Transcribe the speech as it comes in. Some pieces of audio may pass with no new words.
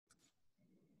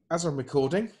as I'm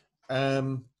recording,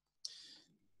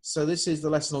 so this is the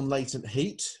lesson on latent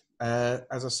heat.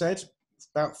 As I said,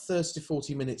 about 30 to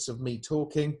 40 minutes of me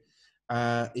talking.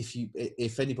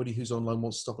 If anybody who's online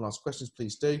wants to stop and ask questions,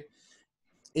 please do.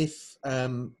 If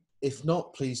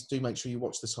not, please do make sure you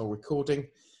watch this whole recording,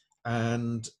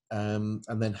 and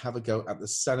then have a go at the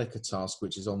Seneca task,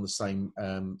 which is on the same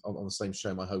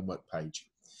Show My Homework page.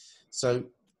 So,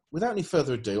 without any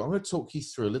further ado, I'm going to talk you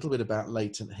through a little bit about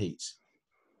latent heat.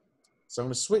 So I'm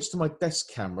going to switch to my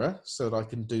desk camera so that I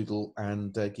can doodle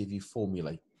and give you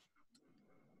formulae.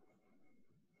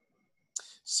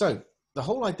 So the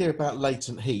whole idea about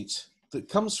latent heat that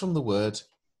comes from the word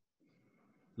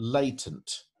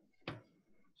latent.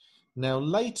 Now,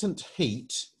 latent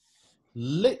heat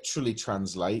literally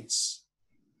translates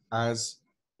as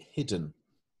hidden.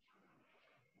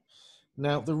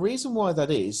 Now, the reason why that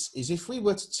is if we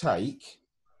were to take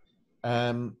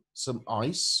some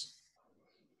ice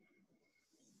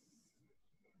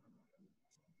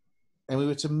and we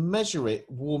were to measure it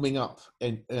warming up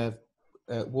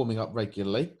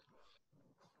regularly,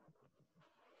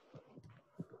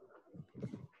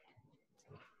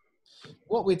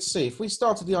 what we'd see if we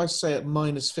started the ice, say, at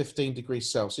minus 15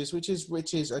 degrees Celsius,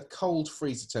 which is a cold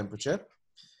freezer temperature,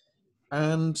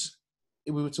 and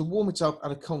if we were to warm it up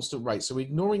at a constant rate, so we're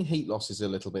ignoring heat losses a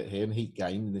little bit here and heat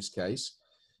gain in this case,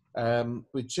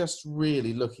 we're just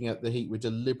really looking at the heat we're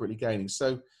deliberately gaining.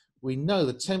 So we know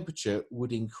the temperature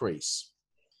would increase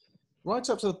right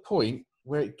up to the point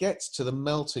where it gets to the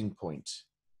melting point.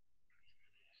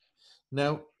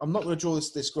 Now, I'm not going to draw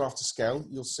this graph to scale.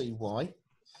 You'll see why.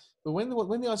 But when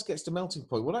the ice gets to melting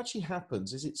point, what actually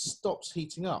happens is it stops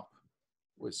heating up.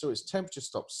 So its temperature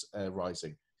stops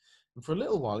rising. And for a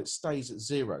little while, it stays at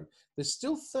zero. There's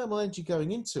still thermal energy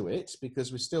going into it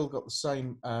because we've still got the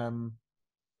same,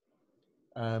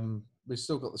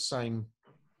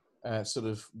 sort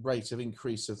of rate of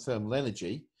increase of thermal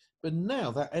energy, but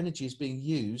now that energy is being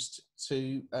used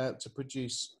to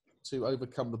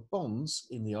overcome the bonds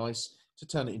in the ice to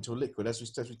turn it into a liquid. As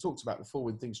we talked about before,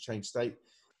 when things change state,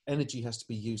 energy has to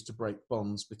be used to break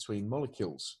bonds between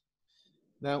molecules.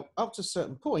 Now, up to a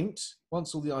certain point,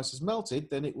 once all the ice is melted,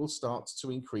 then it will start to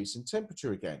increase in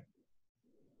temperature again.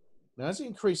 Now, as it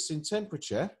increases in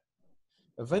temperature,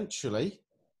 eventually,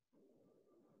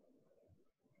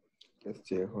 let's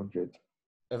say 100.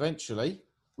 Eventually,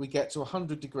 we get to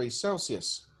 100 degrees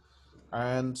Celsius.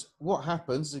 And what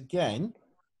happens, again,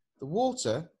 the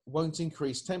water won't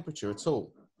increase temperature at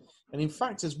all. And in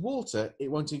fact, as water, it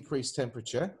won't increase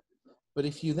temperature. But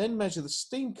if you then measure the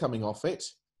steam coming off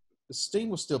it, the steam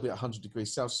will still be at 100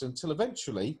 degrees Celsius until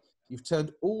eventually you've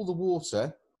turned all the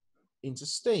water into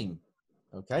steam,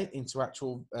 okay, into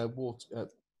actual water,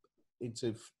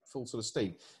 into full sort of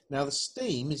steam. Now, the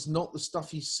steam is not the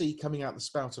stuff you see coming out the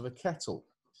spout of a kettle.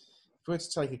 If we were to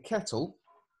take a kettle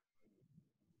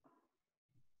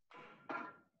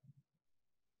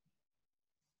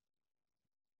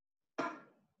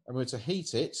and we were to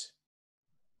heat it,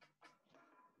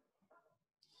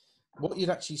 what you'd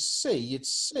actually see, you'd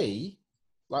see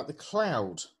like the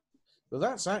cloud, but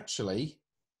that's actually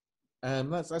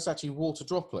water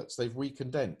droplets. They've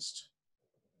recondensed.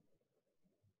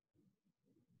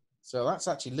 So that's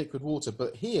actually liquid water.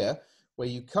 But here, where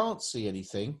you can't see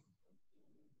anything,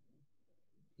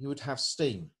 you would have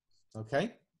steam,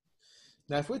 okay?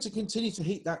 Now, if we're to continue to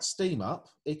heat that steam up,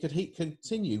 it could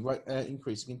continue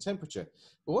increasing in temperature.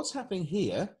 But what's happening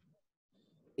here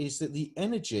is that the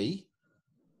energy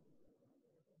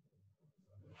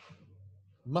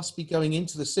must be going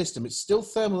into the system. It's still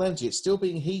thermal energy, it's still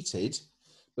being heated,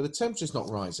 but the temperature's not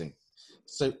rising.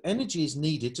 So energy is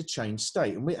needed to change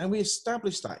state, and we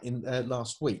established that in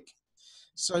last week.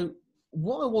 So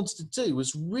what I wanted to do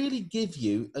was really give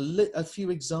you a few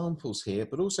examples here,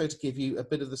 but also to give you a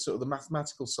bit of the sort of the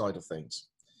mathematical side of things.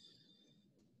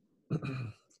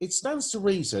 It stands to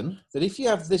reason that if you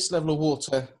have this level of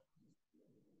water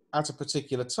at a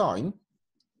particular time,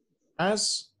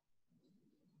 as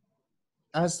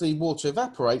the water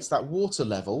evaporates, that water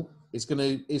level is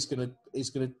going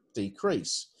to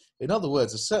decrease. In other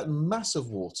words, a certain mass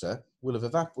of water will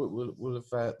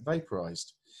have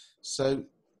vaporized. So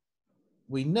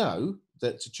we know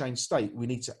that to change state, we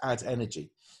need to add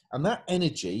energy. And that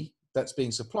energy that's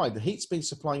being supplied, the heat's been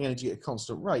supplying energy at a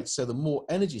constant rate. So the more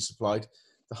energy supplied,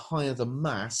 the higher the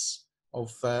mass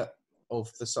of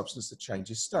the substance that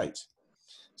changes state.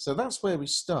 So that's where we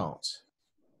start.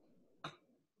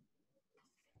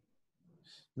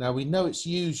 Now, we know it's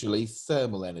usually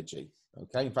thermal energy,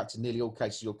 okay? In fact, in nearly all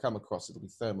cases you'll come across, it'll be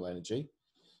thermal energy.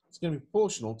 It's going to be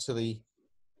proportional to the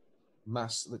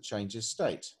mass that changes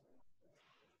state.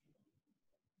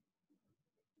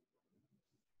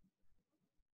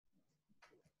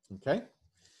 Okay?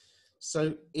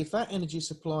 So if that energy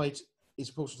supplied is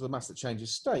proportional to the mass that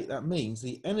changes state, that means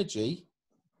the energy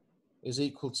is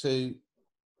equal to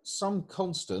some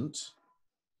constant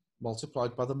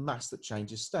multiplied by the mass that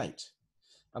changes state.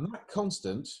 And that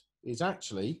constant is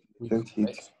actually, we call Latent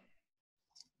heat. it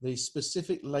the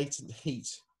specific latent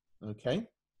heat. Okay?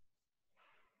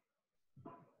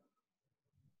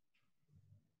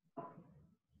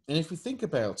 And if we think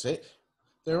about it,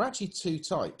 there are actually two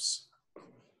types.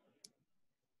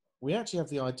 We actually have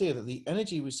the idea that the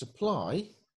energy we supply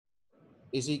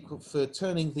is equal for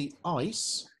turning the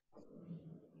ice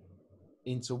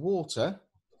into water,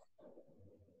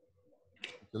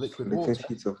 the liquid water. Latent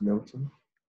heat of melting.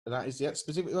 That is the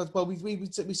specific. Well, we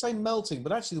say melting,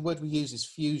 but actually the word we use is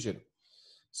fusion.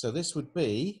 So this would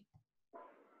be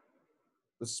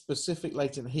the specific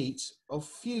latent heat of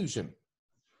fusion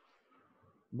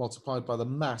multiplied by the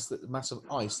mass of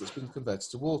ice that's been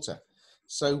converted to water.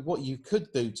 So what you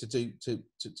could do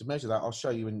to measure that, I'll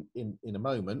show you in a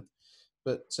moment.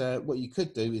 But what you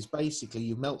could do is basically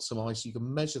you melt some ice, you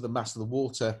can measure the mass of the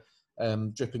water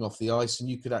dripping off the ice, and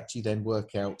you could actually then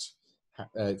work out,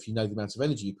 if you know the amount of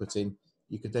energy you put in,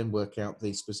 you could then work out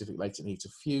the specific latent heat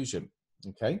of fusion,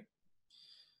 okay?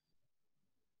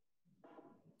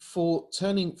 For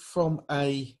turning from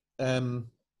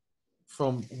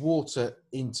water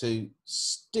into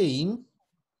steam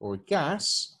or a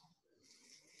gas,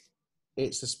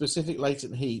 it's the specific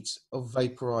latent heat of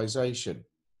vaporization.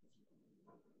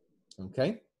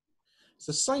 Okay, it's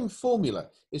the same formula.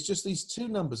 It's just these two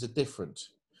numbers are different.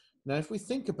 Now, if we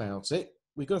think about it,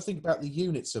 we've got to think about the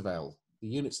units of L, the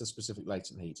units of specific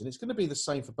latent heat. And it's going to be the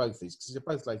same for both these because they're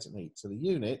both latent heat. So the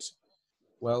unit,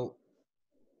 well,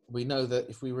 we know that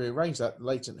if we rearrange that,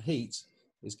 latent heat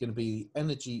is going to be the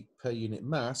energy per unit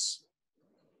mass.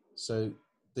 So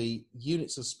the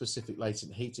units of specific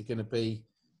latent heat are going to be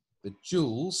the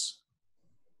joules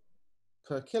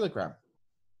per kilogram.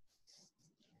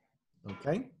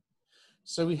 Okay,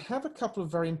 so we have a couple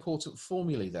of very important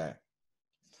formulae there.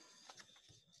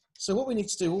 So what we need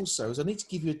to do also is I need to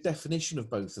give you a definition of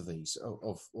both of these,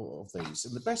 of these.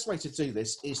 And the best way to do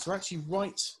this is to actually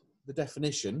write the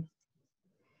definition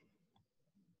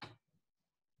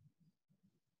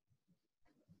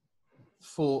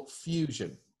for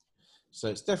fusion. So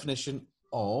it's definition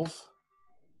of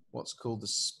what's called the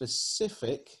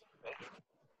specific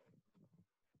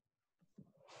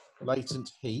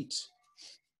latent heat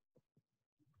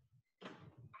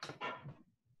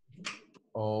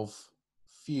of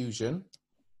fusion.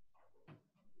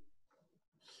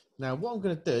 Now, what I'm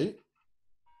going to do,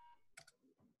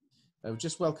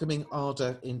 just welcoming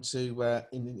Arda into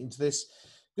this.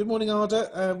 Good morning,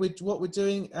 Arda. What we're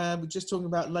doing, we're just talking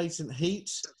about latent heat.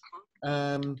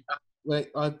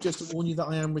 I've just warned you that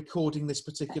I am recording this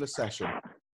particular session.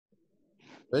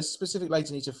 This specific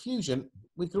latent heat of fusion,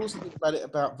 we could also think about it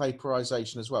about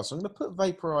vaporization as well. So I'm going to put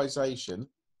vaporization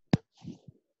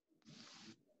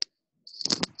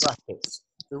brackets.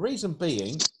 The reason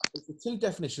being is the two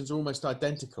definitions are almost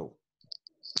identical.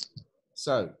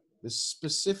 So the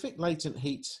specific latent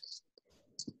heat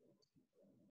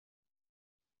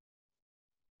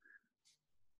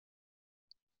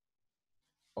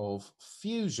of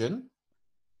fusion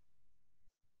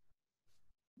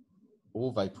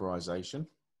or vaporization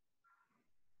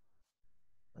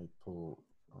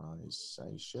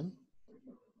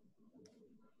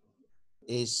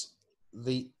is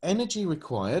the energy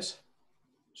required,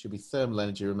 should be thermal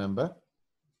energy, remember,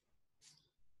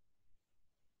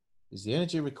 is the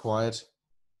energy required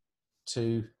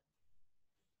to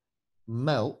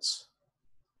melt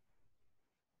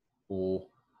or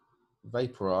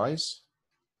vaporize,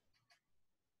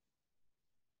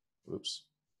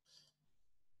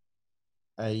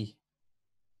 a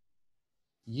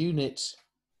unit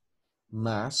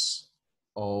mass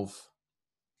of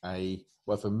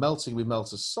well, for melting, we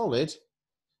melt a solid.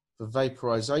 For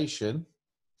vaporization,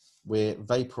 we're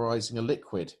vaporizing a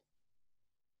liquid.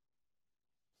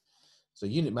 So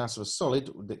unit mass of a solid,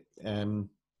 and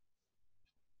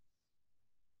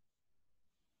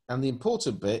the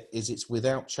important bit is it's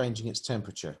without changing its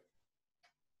temperature.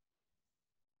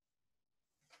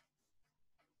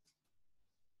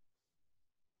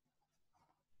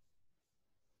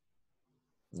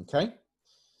 Okay,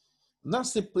 and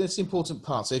that's the important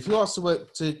part. So if you ask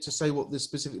to say what the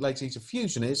specific latent heat of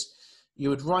fusion is, you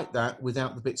would write that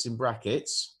without the bits in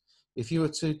brackets. If you were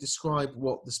to describe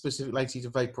what the specific latent heat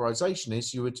of vaporization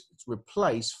is, you would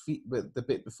replace the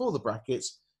bit before the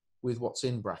brackets with what's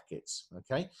in brackets,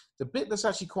 okay? The bit that's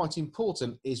actually quite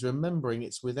important is remembering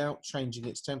it's without changing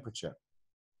its temperature,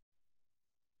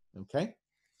 okay?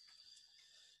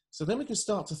 So then we can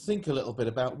start to think a little bit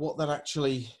about what that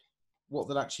actually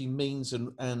means,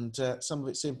 and some of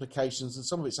its implications and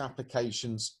some of its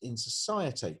applications in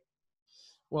society.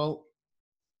 Well,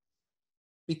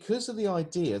 because of the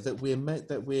idea that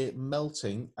we're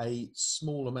melting a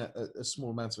small amount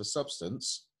of a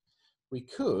substance, we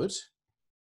could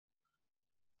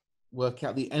work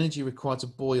out the energy required to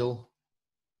boil.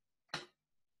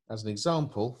 As an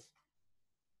example,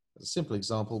 as a simple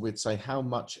example, we'd say how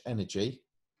much energy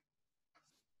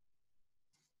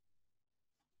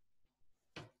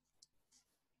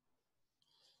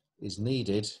is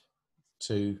needed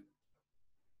to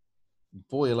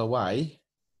boil away,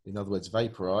 in other words,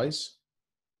 vaporize,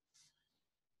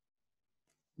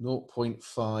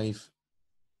 0.5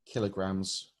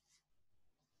 kilograms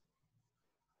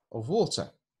of water.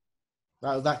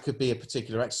 Now, that could be a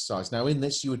particular exercise. Now, in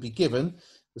this, you would be given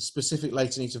the specific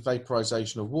latent heat of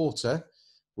vaporization of water,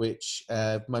 which,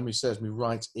 if memory serves me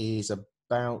right, is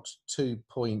about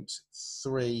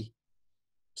 2.3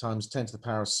 times 10 to the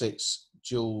power of 6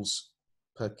 joules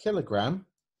per kilogram.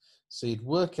 So you'd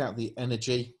work out the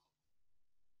energy,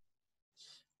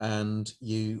 and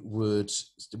you would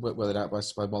work that out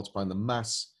by multiplying the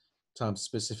mass times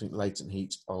specific latent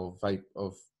heat of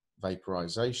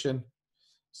vaporization.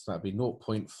 So that'd be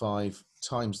 0.5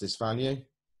 times this value.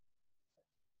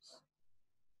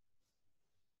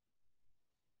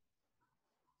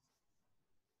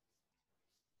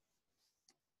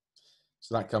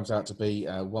 So that comes out to be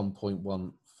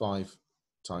 1.15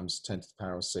 times 10 to the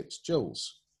power of 6 joules.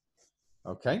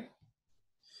 Okay.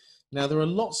 Now there are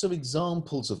lots of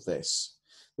examples of this.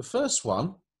 The first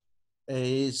one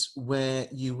is where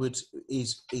you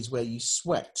where you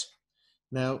sweat.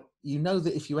 Now, you know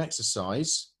that if you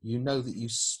exercise, you know that you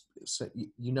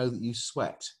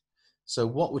sweat. So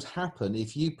what would happen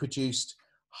if you produced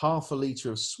half a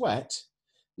litre of sweat?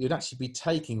 You'd actually be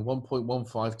taking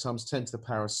 1.15 times 10 to the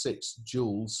power of 6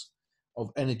 joules of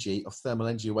energy, of thermal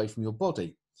energy, away from your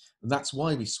body. And that's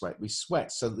why we sweat. We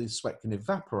sweat so that the sweat can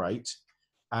evaporate,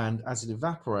 and as it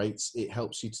evaporates, it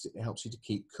helps you to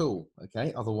keep cool.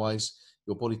 Okay, otherwise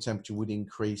your body temperature would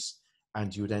increase,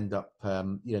 and you would end up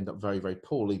very, very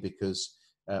poorly, because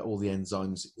all the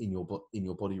enzymes in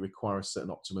your body require a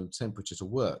certain optimum temperature to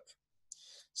work.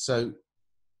 So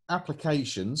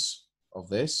applications of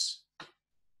this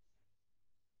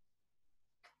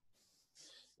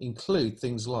include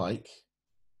things like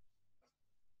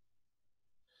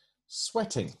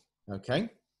sweating. Okay,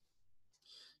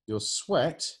 your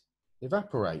sweat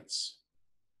evaporates.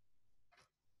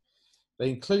 They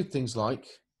include things like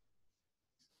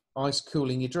ice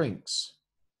cooling your drinks.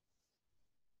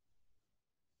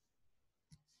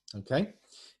 Okay,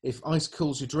 if ice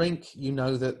cools your drink, you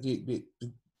know that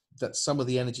that some of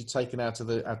the energy taken out of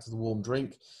the warm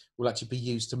drink will actually be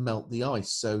used to melt the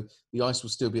ice. So the ice will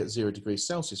still be at 0 degrees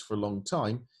Celsius for a long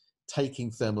time, taking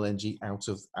thermal energy out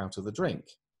of the drink.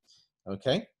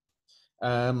 Okay,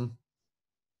 there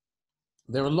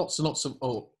are lots and lots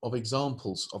of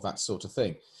examples of that sort of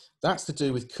thing. That's to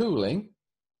do with cooling.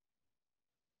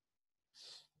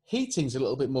 Heating's a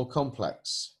little bit more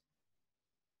complex.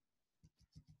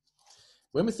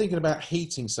 When we're thinking about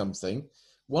heating something,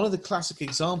 one of the classic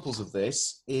examples of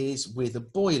this is with a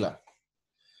boiler.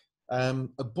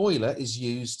 A boiler is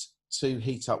used to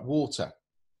heat up water.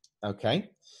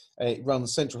 Okay, it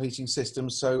runs central heating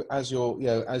systems. So as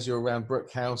you're around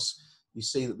Brook House, you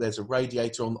see that there's a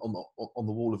radiator on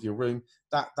the wall of your room.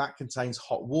 That contains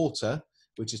hot water,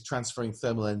 which is transferring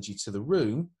thermal energy to the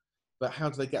room. But how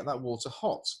do they get that water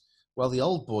hot? Well, the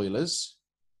old boilers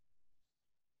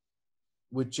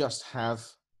would just have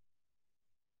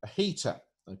a heater,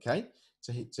 okay,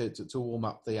 to warm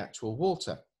up the actual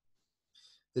water.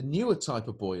 The newer type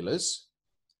of boilers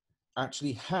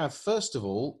actually have, first of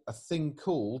all, a thing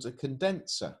called a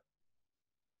condenser.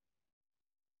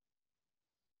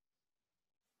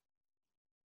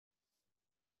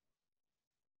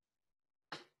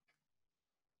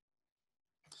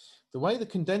 The way the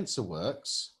condenser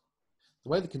works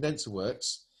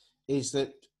is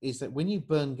that when you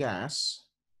burn gas,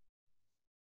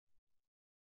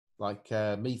 like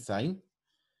methane,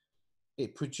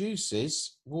 it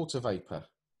produces water vapor.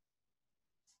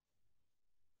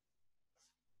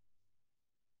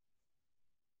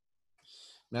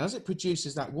 Now, as it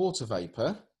produces that water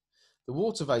vapor, the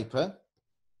water vapor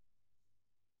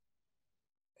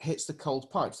hits the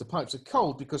cold pipes. The pipes are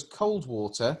cold because cold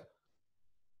water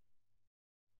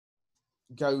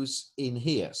goes in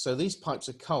here. So these pipes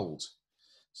are cold.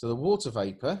 So the water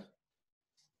vapor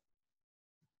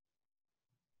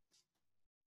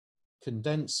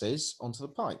condenses onto the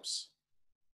pipes.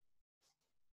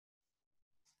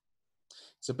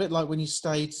 It's a bit like when you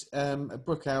stayed at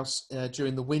Brookhouse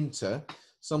during the winter.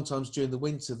 Sometimes during the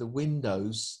winter, the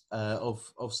windows of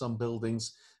some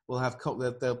buildings will have,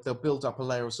 they'll build up a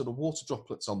layer of sort of water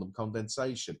droplets on them,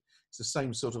 condensation. It's the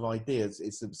same sort of idea.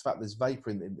 It's the fact there's vapor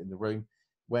in the room.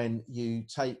 When you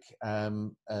take a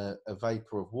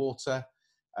vapor of water,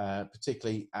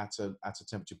 particularly at a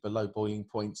temperature below boiling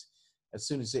point, as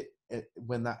soon as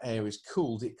when that air is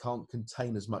cooled, it can't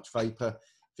contain as much vapor.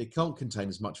 If it can't contain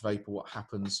as much vapor, what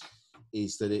happens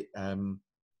is that it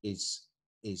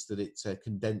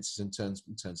condenses and turns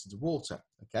into water.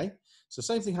 Okay, so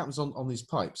same thing happens on these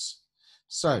pipes.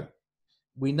 So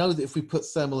we know that if we put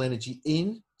thermal energy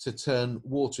in to turn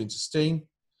water into steam,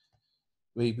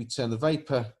 we turn the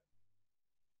vapor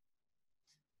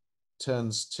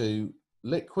turns to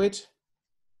liquid,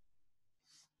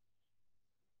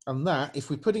 and that,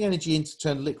 if we're putting energy in to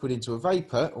turn liquid into a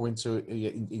vapor or into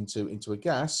a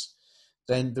gas,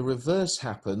 then the reverse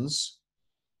happens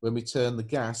when we turn the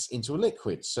gas into a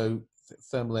liquid. So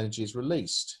thermal energy is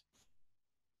released.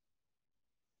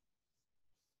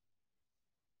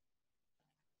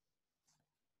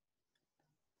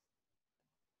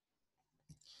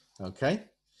 Okay.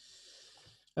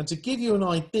 And to give you an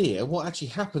idea, what actually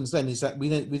happens then is that we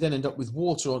then end up with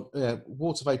water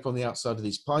vapor on the outside of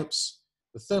these pipes.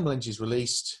 The thermal energy is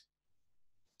released,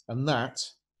 and that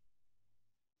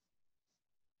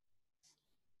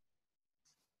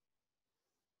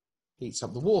heats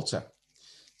up the water.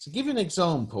 To give you an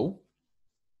example,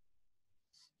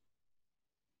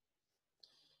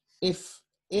 if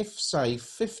say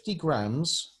 50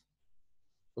 grams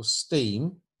of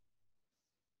steam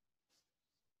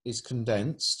is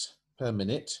condensed per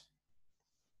minute,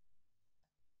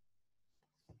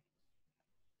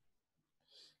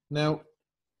 now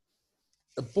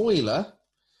a boiler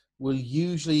will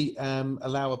usually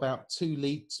allow about 2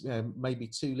 litres, maybe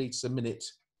 2 litres a minute,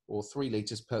 or 3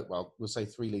 litres per, well, we'll say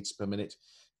 3 litres per minute,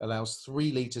 allows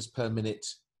 3 litres per minute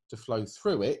to flow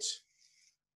through it.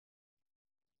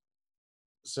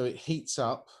 So it heats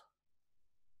up,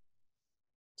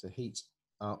 to heat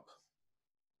up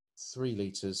 3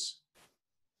 litres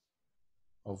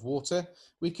of water.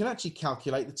 We can actually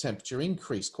calculate the temperature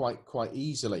increase quite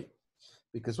easily,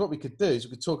 because what we could do is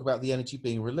we could talk about the energy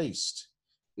being released.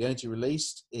 The energy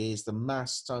released is the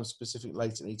mass times specific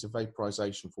latent heat of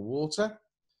vaporization for water.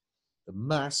 The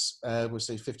mass, we'll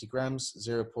say 50 grams,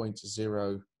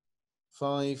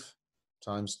 0.05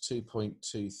 times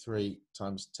 2.23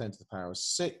 times 10 to the power of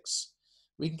 6.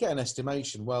 We can get an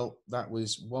estimation. Well, that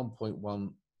was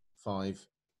 1.15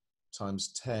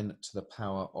 times 10 to the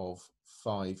power of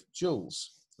 5 joules.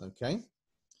 Okay,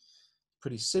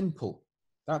 pretty simple.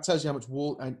 That tells you how much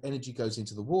energy goes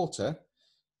into the water.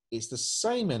 It's the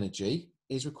same energy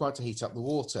is required to heat up the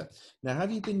water. Now,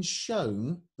 have you been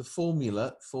shown the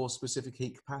formula for specific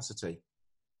heat capacity?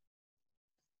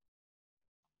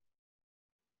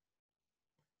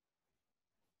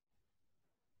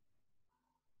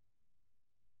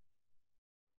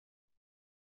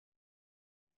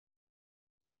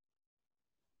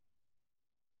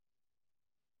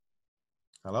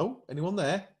 Hello? Anyone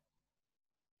there?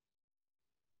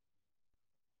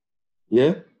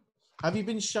 Yeah. Have you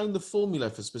been shown the formula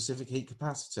for specific heat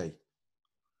capacity?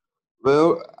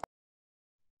 Well,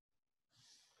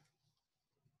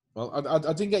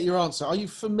 I didn't get your answer. Are you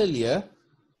familiar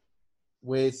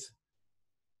with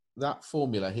that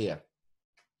formula here?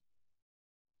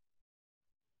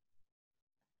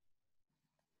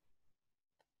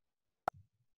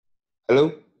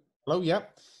 hello. Hello, yeah.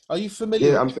 Are you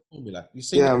familiar Yeah, with the formula? You've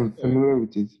seen it I'm before? familiar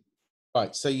with it.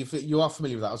 Right, so you are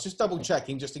familiar with that. I was just double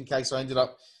checking just in case I ended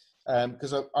up,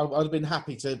 because I'd have been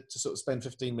happy to sort of spend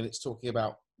 15 minutes talking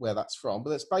about where that's from, but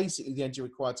that's basically the energy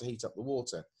required to heat up the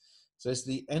water. So it's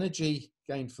the energy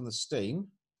gained from the steam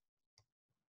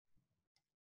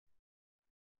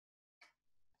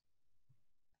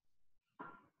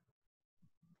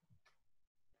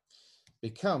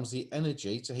becomes the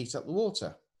energy to heat up the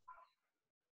water.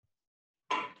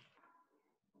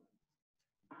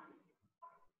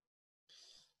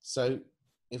 So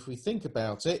if we think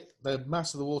about it, the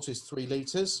mass of the water is 3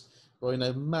 litres. Well, you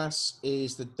know, mass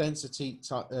is the density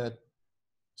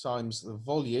times the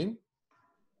volume.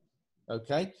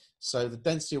 Okay, so the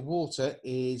density of water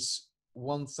is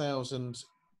 1,000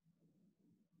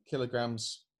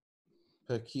 kilograms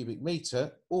per cubic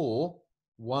meter, or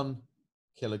 1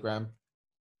 kilogram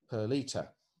per litre.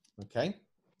 Okay,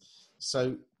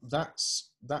 so that's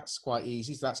quite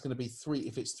easy. So that's going to be 3,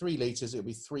 if it's 3 litres, it'll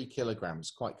be 3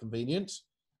 kilograms, quite convenient.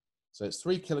 So it's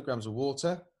 3 kilograms of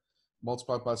water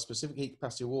multiplied by the specific heat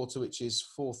capacity of water, which is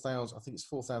 4,000, I think it's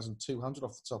 4,200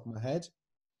 off the top of my head,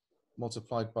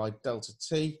 multiplied by delta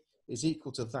T is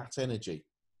equal to that energy.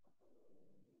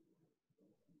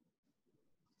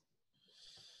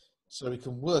 So we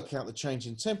can work out the change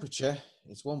in temperature.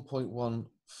 It's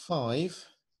 1.15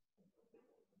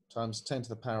 times 10 to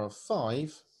the power of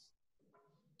 5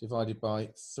 divided by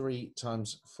 3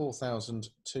 times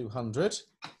 4,200,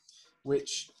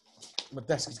 which my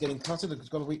desk is getting cluttered. I've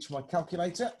got to reach for my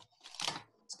calculator.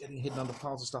 It's getting hidden under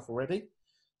piles of stuff already.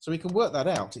 So we can work that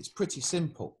out. It's pretty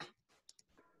simple.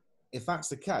 If that's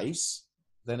the case,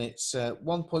 then it's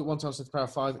 1.1 times 10 to the power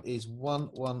of 5 is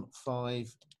 115.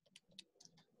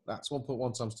 That's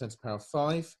 1.1 times 10 to the power of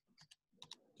 5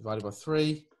 divided by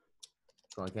 3.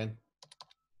 Try again.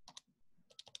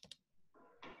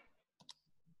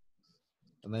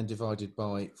 And then divided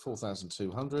by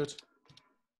 4,200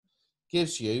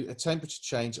 gives you a temperature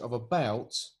change of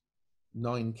about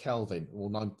 9 Kelvin, or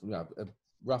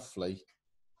roughly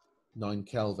 9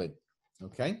 Kelvin.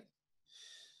 Okay.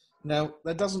 Now,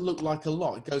 that doesn't look like a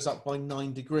lot. It goes up by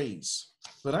 9 degrees.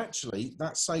 But actually,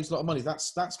 that saves a lot of money.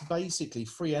 That's basically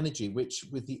free energy, which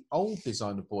with the old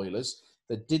design of boilers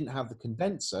that didn't have the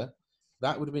condenser,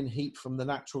 that would have been heat from the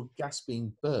natural gas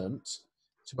being burnt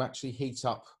to actually heat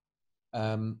up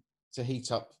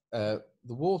the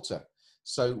water.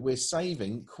 So we're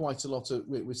saving quite a lot of,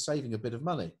 we're saving a bit of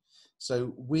money.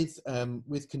 So with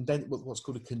what's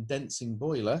called a condensing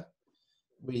boiler,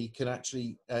 we can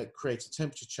actually create a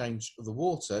temperature change of the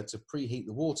water to preheat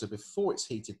the water before it's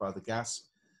heated by the gas.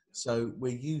 So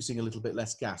we're using a little bit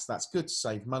less gas. That's good to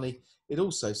save money. It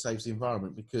also saves the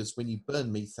environment, because when you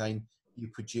burn methane,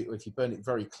 if you burn it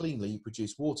very cleanly, you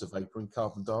produce water vapor and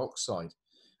carbon dioxide,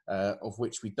 of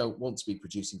which we don't want to be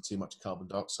producing too much carbon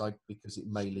dioxide, because it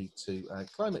may lead to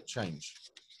climate change.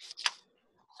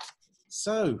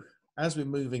 So as we're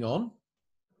moving on,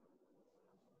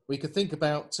 we could think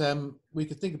about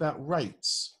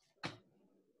rates.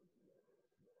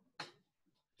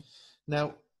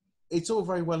 Now, it's all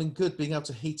very well and good being able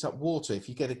to heat up water. If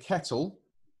you get a kettle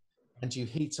and you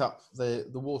heat up the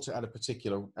water at a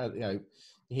particular, you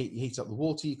heat up the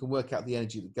water, you can work out the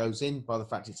energy that goes in by the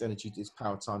fact it's energy is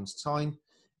power times time,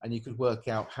 and you could work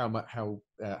out how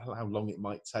long it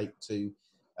might take to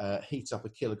heat up a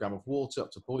kilogram of water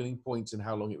up to boiling point, and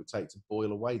how long it would take to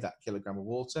boil away that kilogram of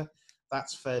water.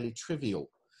 That's fairly trivial.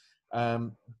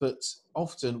 But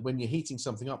often when you're heating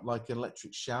something up like an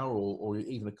electric shower or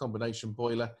even a combination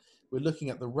boiler, we're looking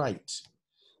at the rate.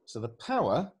 So the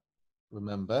power,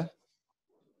 remember,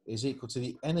 is equal to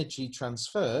the energy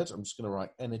transferred. I'm just going to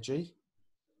write energy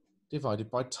divided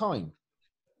by time.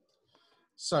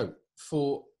 So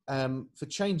for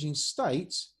changing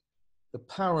state, the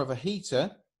power of a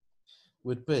heater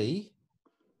would be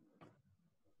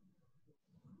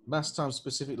mass times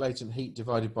specific latent heat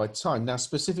divided by time. Now,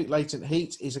 specific latent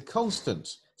heat is a constant.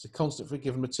 It's a constant for a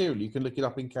given material. You can look it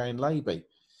up in K and Labey.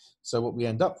 So what we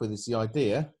end up with is the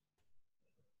idea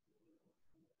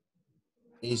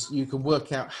is you can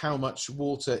work out how much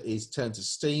water is turned to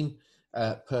steam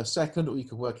per second, or you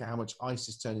can work out how much ice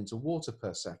is turned into water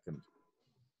per second.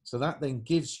 So that then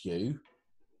gives you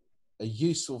a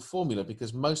useful formula,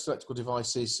 because most electrical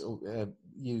devices,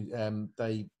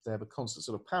 they have a constant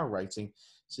sort of power rating,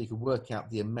 so you can work out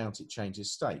the amount it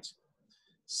changes state.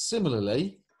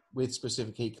 Similarly, with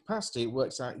specific heat capacity, it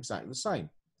works out exactly the same.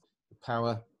 The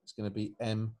power is going to be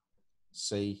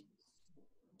mc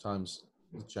times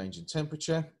the change in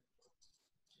temperature.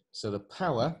 So the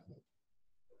power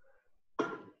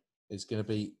is going to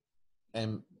be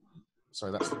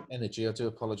that's the energy, I do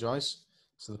apologize.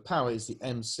 So the power is the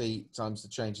mc times the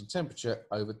change in temperature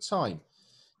over time.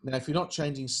 Now, if you're not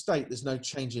changing state, there's no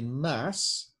change in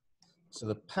mass. So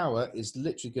the power is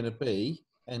literally going to be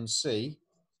mc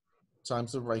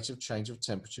times the rate of change of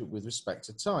temperature with respect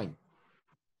to time.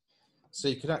 So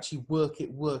you could actually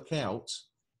work out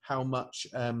how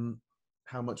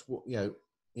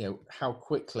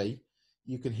quickly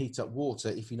you can heat up water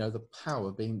if you know the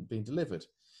power being delivered.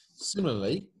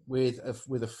 Similarly, with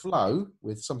a flow,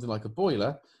 with something like a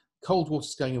boiler, cold water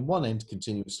is going in one end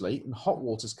continuously and hot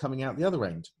water is coming out the other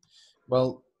end.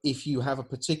 Well, if you have a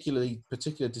particular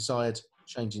desired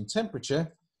change in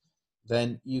temperature,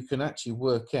 then you can actually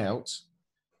work out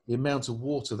the amount of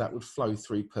water that would flow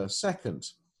through per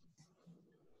second.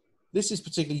 This is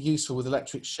particularly useful with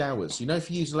electric showers. You know, if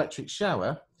you use an electric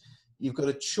shower, you've got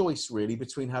a choice really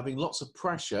between having lots of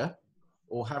pressure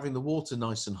or having the water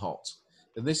nice and hot.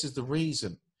 And this is the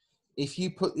reason. If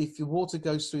your water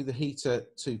goes through the heater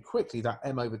too quickly, that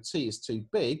M over T is too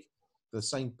big, the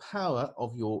same power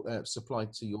of your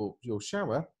supplied to your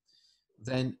shower,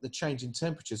 then the change in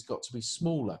temperature has got to be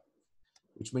smaller,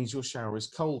 which means your shower is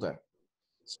colder.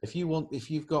 if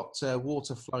you've got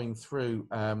water flowing through,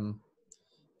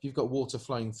 if you've got water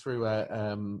flowing through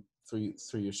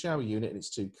through your shower unit and it's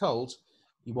too cold,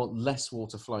 you want less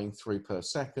water flowing through per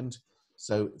second.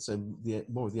 So the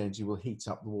more of the energy will heat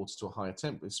up the water to a higher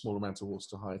temperature, a small amount of water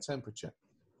to a higher temperature.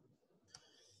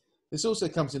 This also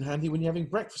comes in handy when you're having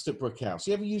breakfast at Brookhouse.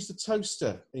 You ever use the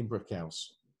toaster in Brookhouse?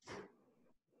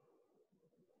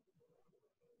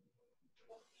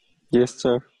 Yes,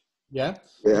 sir. Yeah?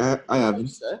 Yeah, I have.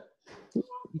 Toaster,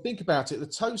 you think about it, the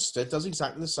toaster does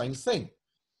exactly the same thing.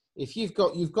 If you've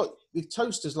got the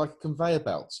toaster's like a conveyor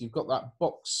belt. You've got that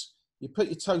box, you put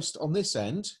your toast on this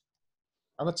end,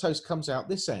 and the toast comes out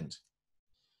this end.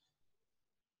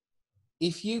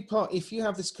 If you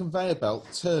have this conveyor belt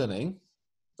turning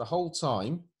the whole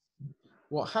time,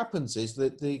 what happens is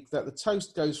that the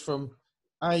toast goes from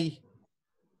A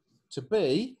to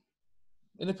B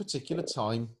in a particular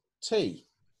time T.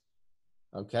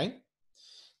 Okay.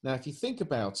 Now, if you think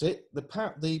about it,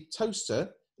 the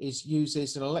toaster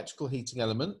uses an electrical heating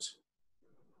element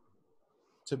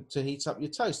to heat up your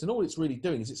toast, and all it's really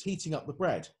doing is it's heating up the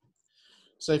bread.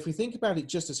 So if we think about it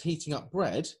just as heating up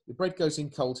bread, the bread goes in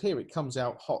cold here, it comes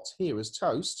out hot here as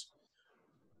toast.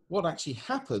 What actually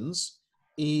happens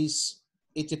is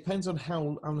it depends on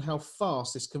how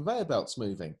fast this conveyor belt's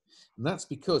moving, and that's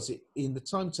because in the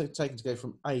time taken to go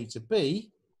from A to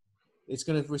B, it's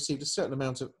going to have received a certain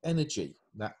amount of energy.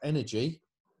 That energy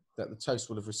that the toast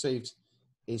will have received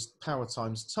is power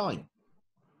times time.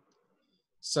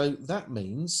 So that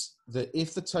means that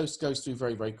if the toast goes through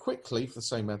very, very quickly for the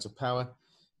same amount of power,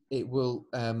 it will,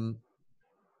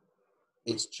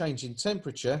 its change in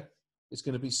temperature is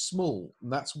going to be small.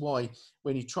 And that's why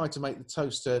when you try to make the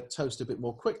toaster toast a bit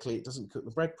more quickly, it doesn't cook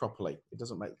the bread properly. It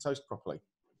doesn't make the toast properly.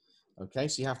 Okay,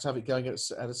 so you have to have it going at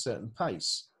a certain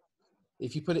pace.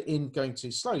 If you put it in going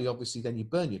too slowly, obviously then you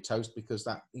burn your toast because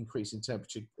that increase in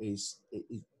temperature is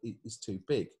too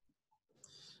big.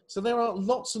 So there are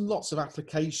lots and lots of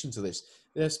applications of this.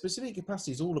 There are specific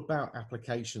capacities all about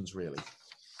applications, really.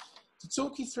 To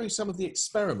talk you through some of the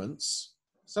experiments,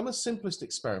 some of the simplest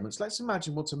experiments, let's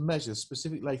imagine we want to measure the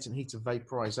specific latent heat of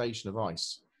vaporization of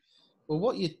ice. Well,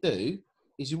 what you do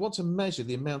is you want to measure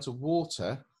the amount of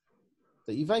water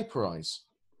that you vaporize.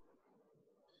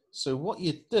 So what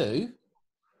you do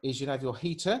is you'd have your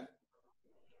heater,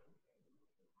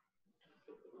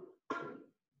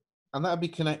 and that would be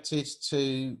connected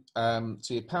to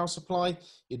your power supply.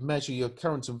 You'd measure your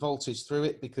current and voltage through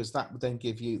it because that would then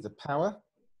give you the power.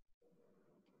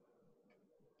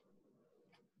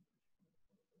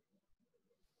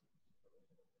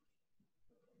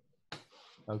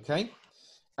 Okay,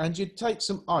 and you'd take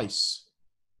some ice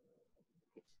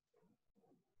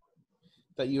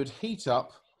that you would heat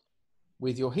up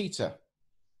with your heater.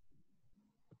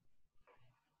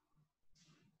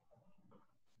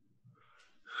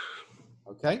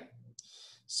 Okay,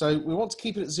 so we want to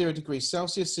keep it at 0 degrees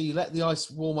Celsius. So you let the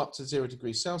ice warm up to 0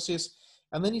 degrees Celsius,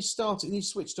 and then you start it, and you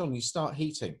switch it on, you start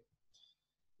heating.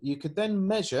 You could then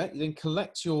measure, you then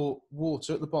collect your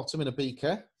water at the bottom in a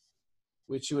beaker,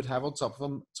 which you would have on top of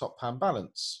a top pan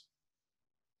balance.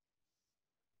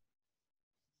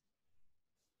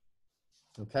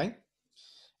 Okay,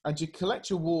 and you collect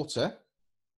your water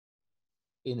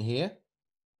in here.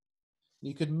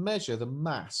 You could measure the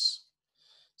mass.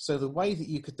 So the way that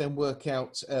you could then work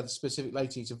out the specific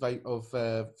latent heat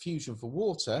of fusion for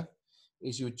water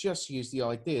is you would just use the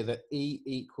idea that E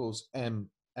equals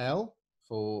ml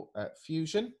for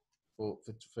fusion, for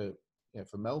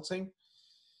melting.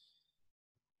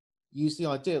 Use the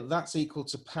idea that that's equal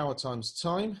to power times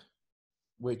time,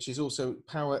 which is also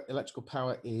power, electrical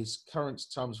power is current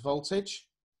times voltage.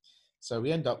 So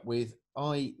we end up with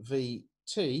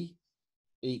IVT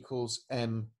equals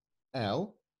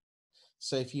ml.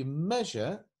 So if you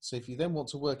measure, so if you then want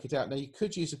to work it out, now you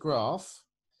could use a graph,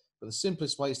 but the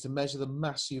simplest way is to measure the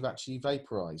mass you've actually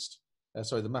vaporized.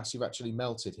 The mass you've actually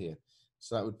melted here.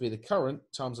 So that would be the current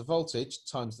times the voltage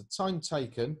times the time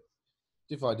taken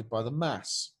divided by the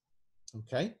mass.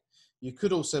 Okay. You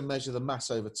could also measure the mass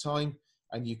over time,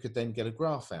 and you could then get a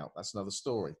graph out. That's another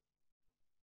story.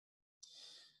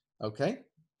 Okay.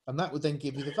 And that would then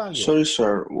give you the value. Sorry,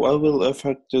 sir. What will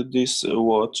affect this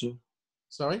water?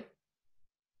 Sorry?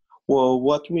 Well,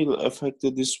 what will affect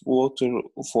this water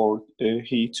for a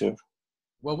heater?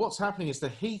 Well, what's happening is the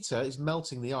heater is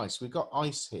melting the ice. We've got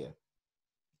ice here.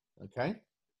 Okay.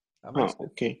 That makes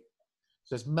sense. Okay.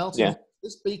 So it's melting. Yeah.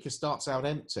 This beaker starts out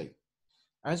empty.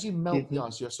 As you melt the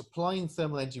ice, you're supplying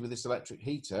thermal energy with this electric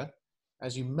heater.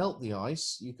 As you melt the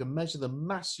ice, you can measure the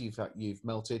mass you've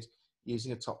melted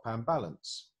using a top pan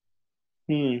balance.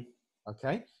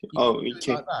 Okay. You can do it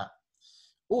like that.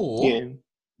 Or, Yeah.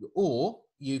 or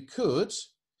you could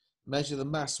measure the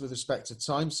mass with respect to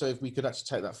time. So if we could actually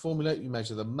take that formula, you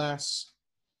measure the mass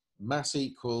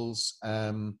equals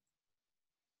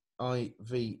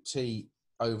IVT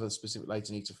over the specific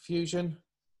latent heat of fusion.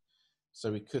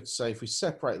 So we could say, if we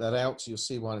separate that out, you'll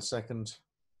see why in a second,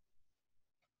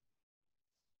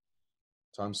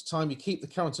 times time, you keep the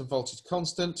current and voltage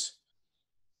constant,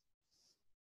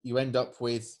 you end up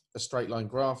with a straight line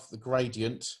graph. The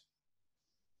gradient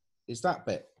is that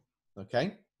bit,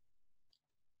 okay?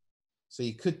 So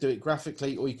you could do it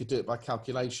graphically, or you could do it by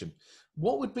calculation.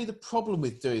 What would be the problem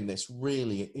with doing this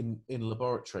really in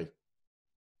laboratory?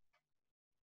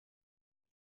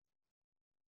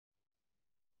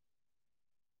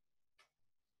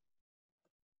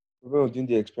 We were doing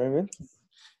the experiment.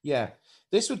 Yeah,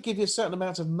 this would give you a certain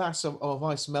amount of mass of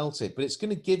ice melted, but it's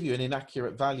going to give you an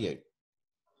inaccurate value.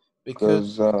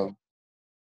 Because,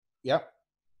 yep.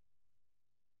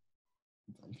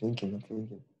 I'm thinking.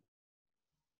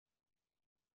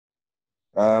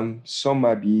 Some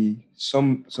might be,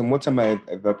 some water might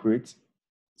evaporate.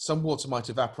 Some water might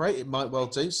evaporate, it might well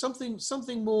do. Something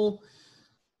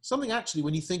actually,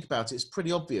 when you think about it, it's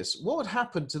pretty obvious. What would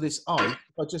happen to this ice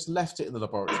if I just left it in the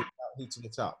laboratory without heating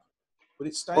it up? Would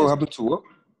it stay? What happened to what?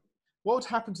 What would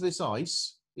happen to this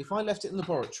ice if I left it in the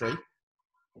laboratory,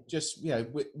 just, you know,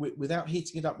 without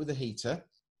heating it up with a heater?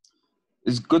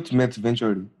 It's going to melt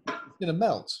eventually. It's going to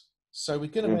melt. So we're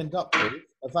going to end up with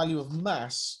a value of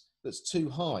mass that's too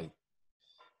high.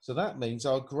 So that means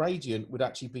our gradient would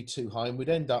actually be too high, and we'd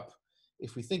end up,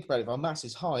 if we think about it, if our mass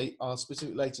is high, our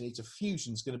specific latent heat of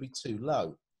fusion is going to be too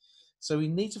low. So we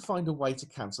need to find a way to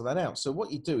cancel that out. So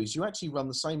what you do is you actually run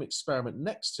the same experiment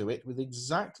next to it with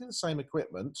exactly the same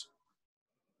equipment,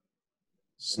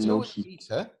 still with a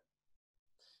heater,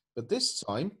 but this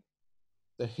time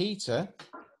the heater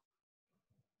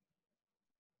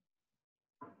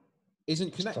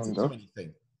isn't connected to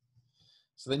anything.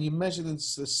 So then you measure the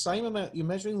same amount, you're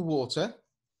measuring the water,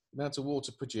 the amount of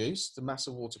water produced, the mass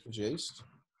of water produced.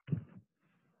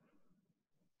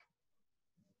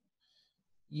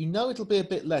 You know it'll be a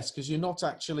bit less because you're not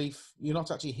actually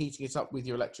heating it up with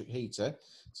your electric heater.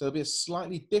 So there'll be a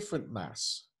slightly different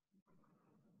mass.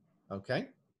 Okay.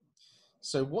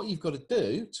 So what you've got to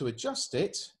do to adjust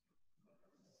it,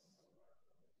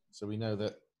 so we know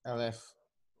that LF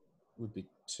would be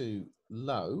too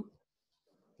low.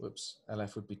 Whoops,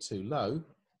 LF would be too low.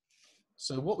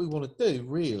 So what we want to do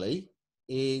really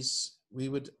is we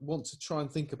would want to try and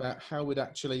think about how we'd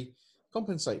actually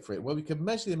compensate for it. Well, we could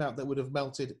measure the amount that would have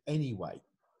melted anyway.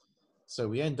 So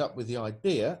we end up with the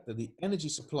idea that the energy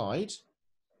supplied,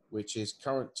 which is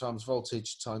current times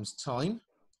voltage times time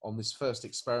on this first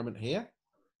experiment here,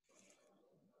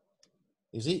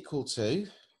 is equal to,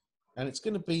 and it's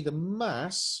going to be the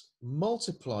mass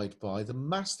multiplied by the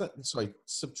mass that,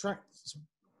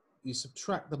 you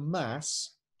subtract the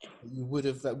mass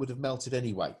that would have melted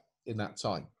anyway in that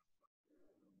time.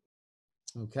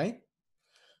 Okay,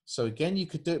 so again, you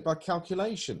could do it by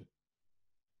calculation.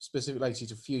 Specific latent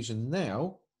heat of fusion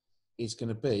now is going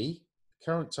to be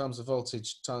current times the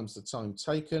voltage times the time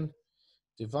taken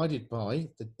divided by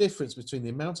the difference between the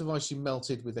amount of ice you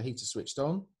melted with the heater switched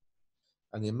on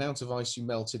and the amount of ice you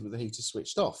melted with the heater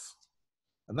switched off.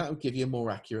 And that would give you a more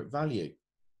accurate value.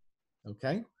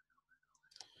 Okay.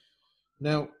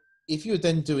 Now, if you're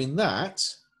then doing that,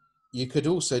 you could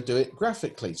also do it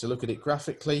graphically. To look at it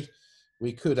graphically,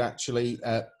 we could actually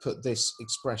put this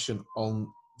expression on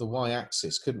the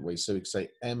y-axis, couldn't we? So we could say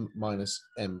m minus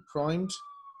m primed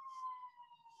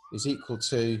is equal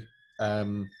to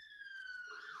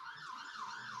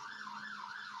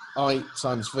I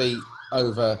times V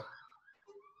over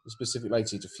the specific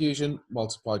latent heat of fusion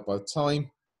multiplied by the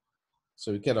time.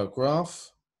 So we get our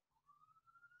graph.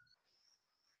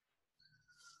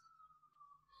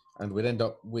 And we'd end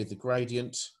up with the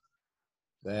gradient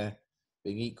there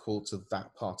being equal to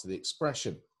that part of the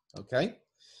expression, okay?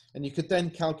 And you could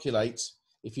then calculate,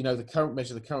 if you know the current,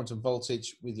 measure the current and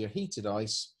voltage with your heated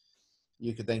ice,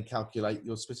 you could then calculate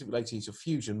your specific latent heat of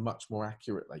fusion much more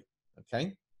accurately,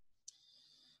 okay?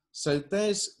 So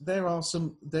there are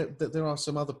some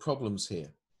other problems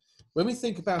here. When we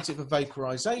think about it for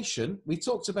vaporization, we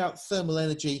talked about thermal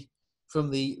energy from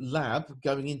the lab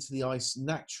going into the ice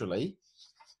naturally.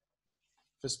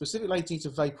 For specific latent heat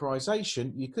of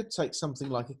vaporization, you could take something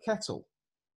like a kettle.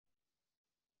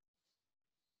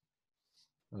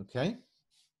 Okay,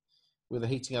 with a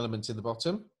heating element in the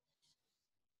bottom.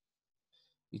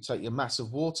 You take your mass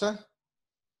of water.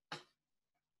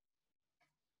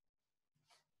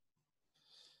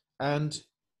 And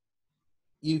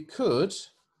you could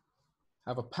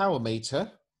have a power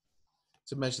meter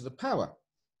to measure the power.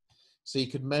 So you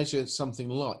could measure something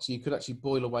like, so you could actually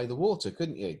boil away the water,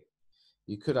 couldn't you?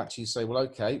 You could actually say, well,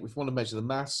 okay, if we want to measure the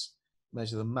mass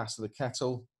of the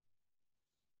kettle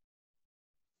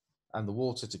and the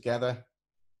water together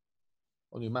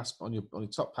on your mass, on your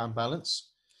top pan balance,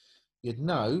 you'd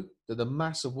know that the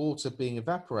mass of water being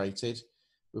evaporated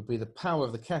would be the power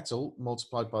of the kettle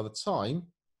multiplied by the time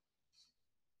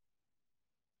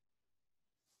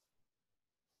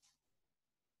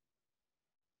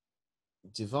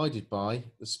divided by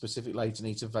the specific latent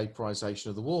heat of vaporization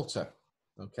of the water.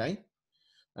 Okay.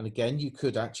 And again, you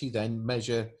could actually then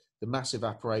measure the mass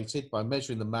evaporated by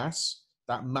measuring the mass.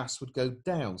 That mass would go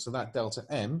down. So that delta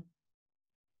M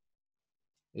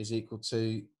is equal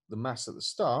to the mass at the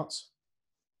start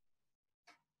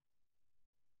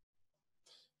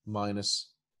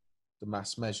minus the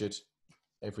mass measured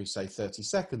every, say, 30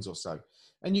 seconds or so.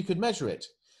 And you could measure it.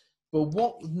 But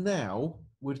what now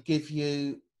would give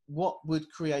you, what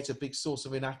would create a big source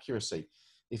of inaccuracy?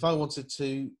 If I wanted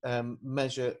to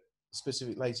measure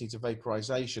specific latent heat of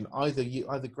vaporization,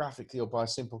 either graphically or by a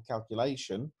simple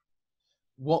calculation,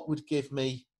 what would give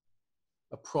me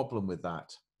a problem with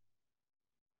that?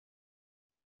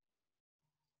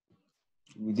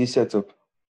 With this setup,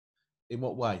 In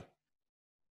what way?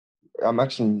 I'm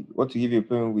asking what to give you a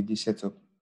problem with this setup.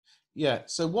 Yeah,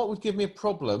 so what would give me a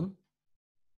problem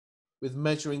with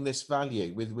measuring this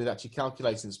value, with actually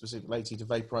calculating the specific latent heat of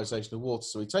vaporization of water?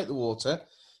 So we take the water,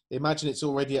 imagine it's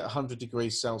already at 100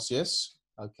 degrees Celsius,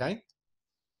 okay?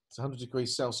 It's 100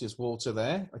 degrees Celsius water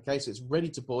there, okay? So it's ready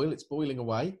to boil, it's boiling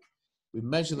away. We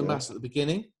measure the mass at the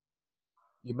beginning,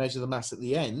 you measure the mass at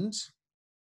the end,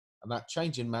 and that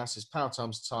change in mass is power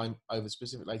times time over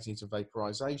specific latent heat of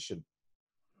vaporization.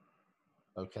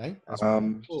 Okay.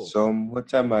 Some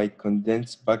water might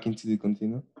condense back into the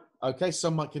container. Okay,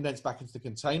 some might condense back into the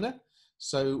container.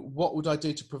 So what would I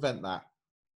do to prevent that?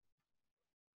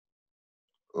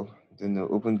 Oh, then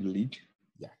open the lid.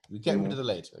 Yeah, we get rid of the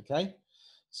lid, okay?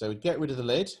 So we get rid of the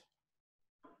lid.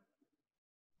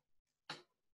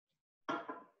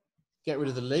 Get rid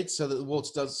of the lid so that the water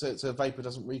does, so vapor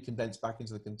doesn't recondense back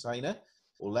into the container,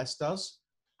 or less does.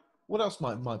 What else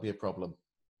might be a problem?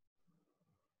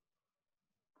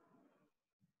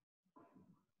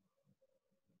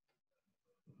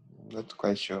 Not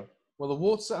quite sure. Well, the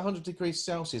water's at 100 degrees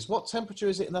Celsius. What temperature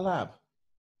is it in the lab?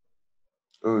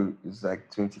 Oh, it's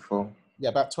like 24. Yeah,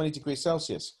 about 20 degrees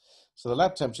Celsius. So the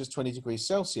lab temperature is 20 degrees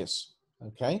Celsius,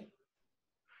 okay?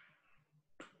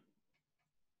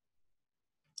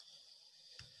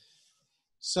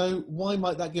 So why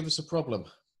might that give us a problem?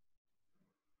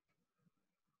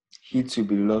 Heat will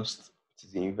be lost to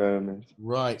the environment.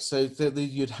 Right, so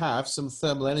you'd have some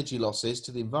thermal energy losses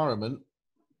to the environment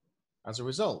as a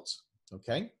result,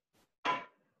 okay?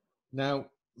 Now,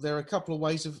 there are a couple of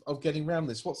ways of getting around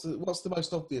this. What's the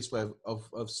most obvious way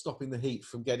of stopping the heat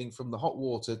from getting from the hot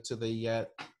water to the air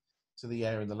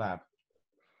in the lab?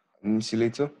 An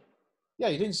insulator? Yeah,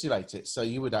 you'd insulate it. So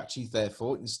you would actually,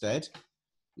 therefore, instead,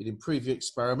 you'd improve your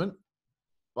experiment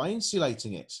by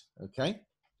insulating it, okay?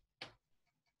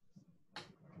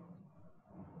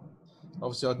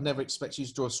 Obviously, I'd never expect you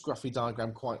to draw a scruffy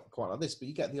diagram quite like this, but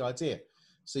you get the idea.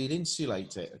 So you'd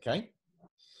insulate it, okay?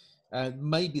 And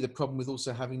maybe the problem with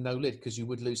also having no lid, because you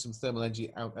would lose some thermal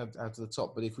energy out of the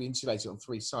top, but if we insulate it on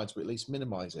three sides, we at least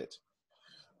minimize it.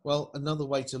 Well, another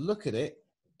way to look at it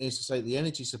is to say the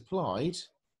energy supplied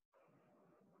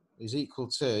is equal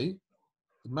to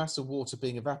the mass of water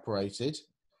being evaporated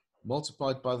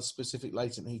multiplied by the specific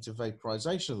latent heat of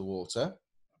vaporization of the water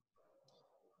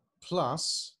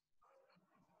plus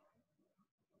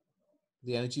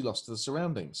the energy lost to the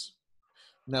surroundings.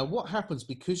 Now, what happens,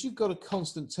 because you've got a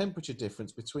constant temperature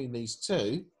difference between these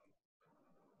two,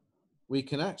 we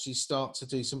can actually start to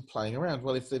do some playing around.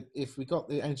 Well, if we got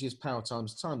the energy as power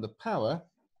times time, the power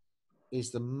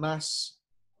is the mass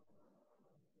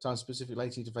times specific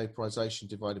latent heat of vaporization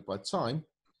divided by time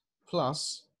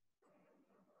plus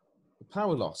the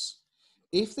power loss.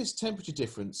 If this temperature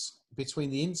difference between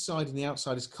the inside and the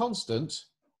outside is constant,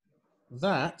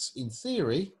 that, in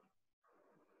theory,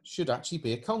 should actually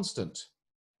be a constant.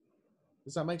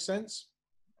 Does that make sense?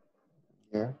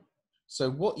 Yeah. So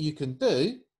what you can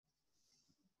do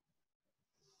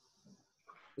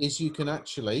is you can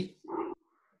actually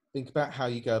think about how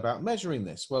you go about measuring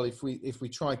this. Well, if we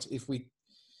try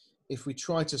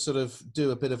to sort of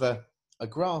do a bit of a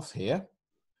graph here,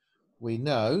 we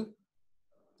know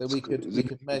that we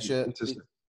could measure.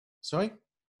 Sorry?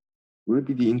 Will it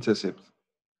be the intercept?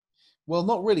 Well,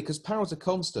 not really, because power is a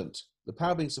constant. The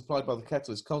power being supplied by the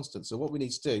kettle is constant. So what we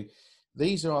need to do,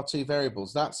 these are our two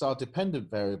variables. That's our dependent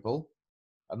variable,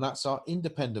 and that's our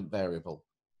independent variable.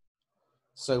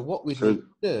 So what we So need to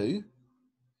do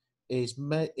is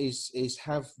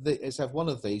have one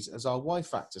of these as our y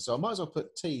factor. So I might as well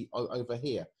put t over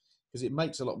here because it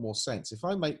makes a lot more sense. If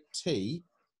I make t,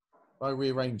 if I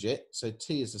rearrange it, so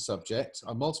t is the subject,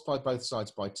 I multiply both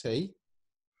sides by t,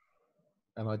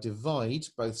 and I divide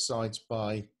both sides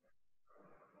by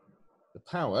the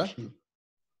power,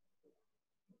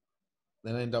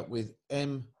 then end up with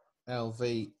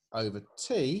mLV over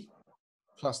t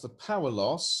plus the power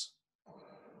loss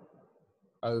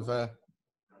over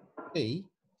t,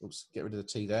 oops, get rid of the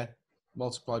t there,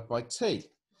 multiplied by t.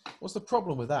 What's the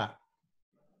problem with that?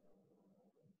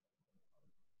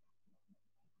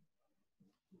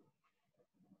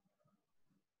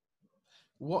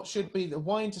 What should be the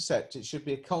y-intercept? It should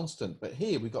be a constant, but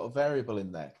here we've got a variable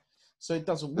in there, so it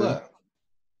doesn't work.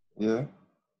 yeah.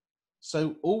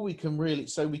 So all we can really,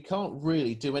 so we can't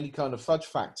really do any kind of fudge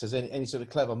factors, any sort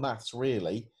of clever maths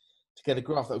really, to get a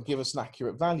graph that will give us an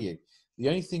accurate value. The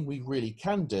only thing we really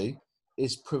can do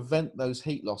is prevent those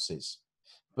heat losses.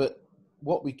 But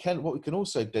what we can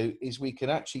also do is we can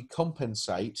actually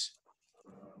compensate.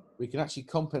 We can actually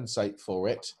compensate for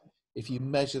it if you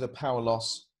measure the power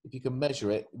loss. If you can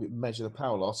measure it, measure the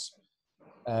power loss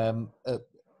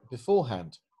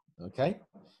beforehand. Okay,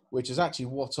 which is actually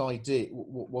what I did.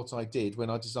 What I did when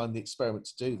I designed the experiment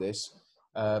to do this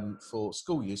for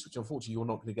school use, which unfortunately you're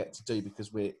not going to get to do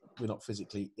because we're not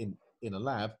physically in a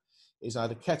lab. Is I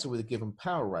had a kettle with a given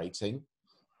power rating,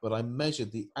 but I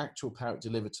measured the actual power it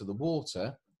delivered to the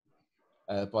water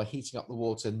by heating up the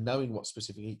water, knowing what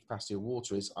specific heat capacity of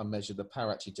water is. I measured the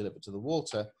power actually delivered to the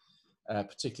water,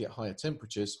 particularly at higher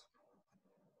temperatures,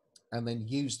 and then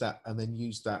use that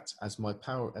as my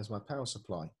power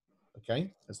supply. Okay,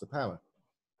 as the power.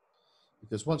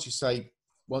 Because once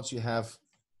you have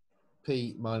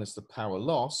P minus the power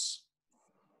loss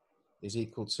is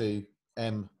equal to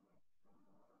M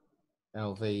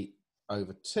LV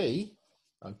over T,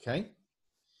 okay,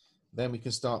 then we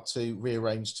can start to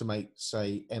rearrange to make,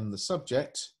 say, M the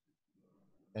subject,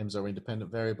 M's our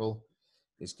independent variable,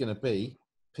 it's going to be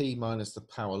P minus the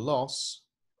power loss.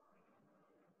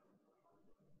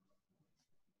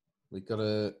 We've got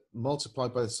to multiply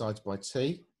both sides by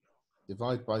T,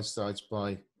 divide both sides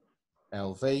by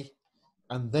LV,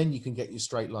 and then you can get your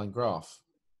straight line graph.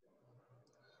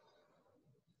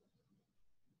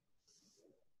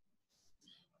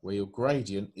 Where your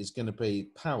gradient is going to be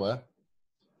power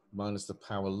minus the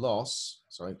power loss,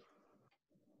 sorry,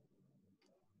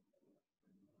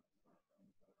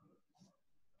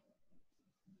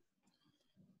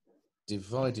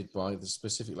 divided by the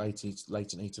specific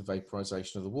latent heat of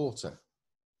vaporization of the water.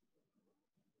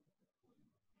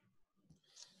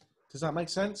 Does that make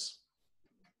sense?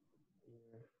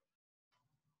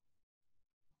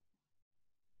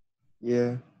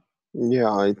 Yeah.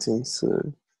 Yeah, I think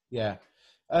so. Yeah.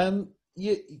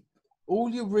 All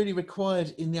you're really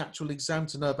required in the actual exam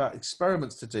to know about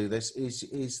experiments to do this is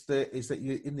that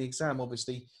you in the exam,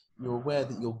 obviously you're aware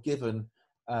that you're given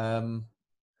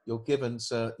you're given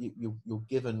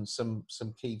some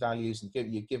key values, and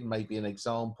you're given maybe an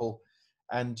example,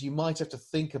 and you might have to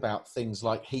think about things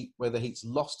like heat, whether heat's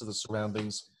lost to the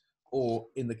surroundings, or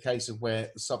in the case of where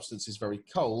the substance is very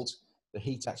cold, the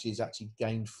heat is actually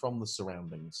gained from the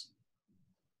surroundings.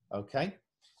 Okay,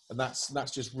 and that's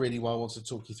just really why I wanted to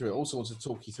talk you through it. I also want to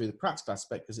talk you through the practical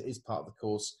aspect because it is part of the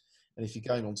course, and if you're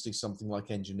going on to do something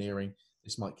like engineering,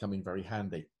 this might come in very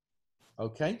handy.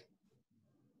 Okay.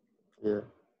 Yeah.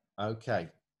 Okay,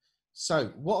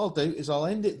 so what I'll do is I'll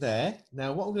end it there.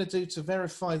 Now, what I'm going to do to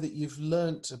verify that you've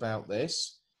learnt about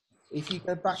this, if you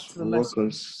go back to the lesson. Work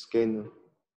on scanner.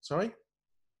 Sorry?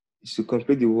 You should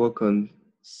complete the work on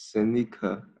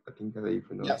Seneca. I think that's how you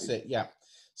pronounce That's it, yeah.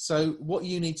 So what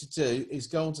you need to do is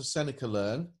go on to Seneca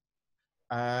Learn,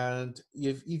 and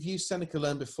you've used Seneca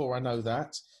Learn before, I know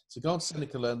that. So go on to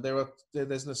Seneca Learn.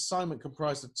 There's an assignment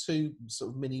comprised of 2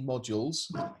 sort of mini modules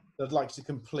that I'd like you to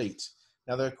complete.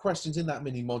 Now, there are questions in that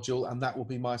mini module, and that will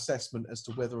be my assessment as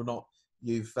to whether or not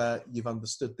you've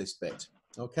understood this bit.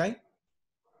 Okay?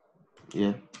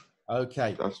 Yeah.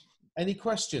 Okay. Any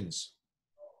questions?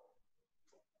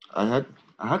 I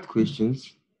had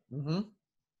questions. Mm-hmm.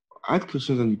 I had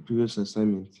questions on the previous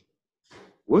assignment.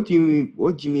 What do you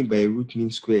mean by root mean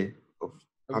square of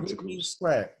particles? Root mean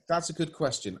square. That's a good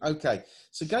question. Okay,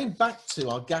 so going back to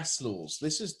our gas laws,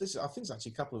 this is I think it's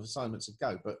actually a couple of assignments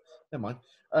ago, but never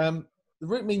mind. The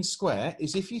root mean square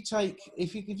is if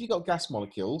you've got gas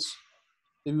molecules,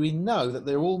 then we know that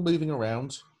they're all moving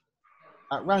around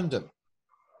at random.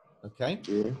 Okay.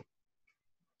 Yeah.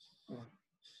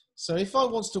 So if I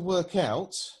want to work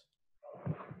out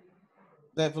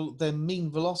their mean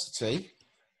velocity,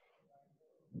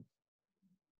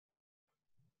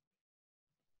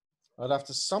 I'd have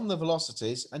to sum the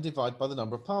velocities and divide by the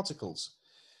number of particles.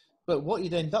 But what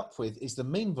you'd end up with is the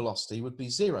mean velocity would be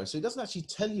 0. So it doesn't actually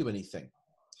tell you anything.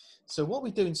 So what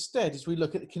we do instead is we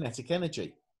look at the kinetic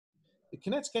energy. The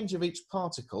kinetic energy of each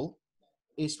particle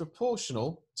is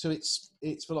proportional to its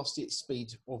velocity, its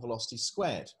speed, or velocity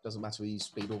squared. Doesn't matter whether you use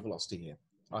speed or velocity here.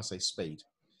 I say speed.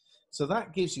 So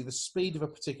that gives you the speed of a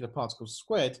particular particle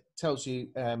squared, tells you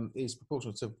is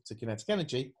proportional to kinetic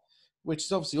energy, which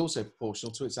is obviously also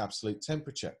proportional to its absolute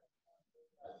temperature.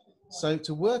 So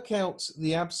to work out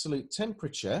the absolute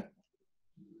temperature,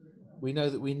 we know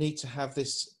that we need to have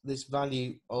this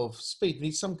value of speed. We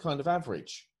need some kind of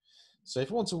average. So if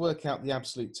we want to work out the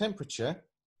absolute temperature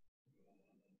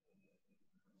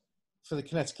for the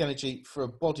kinetic energy for a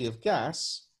body of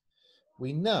gas,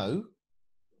 we know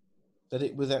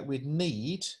that we'd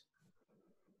need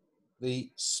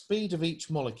the speed of each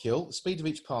molecule, the speed of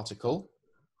each particle,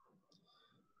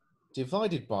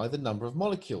 divided by the number of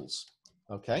molecules.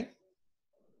 Okay,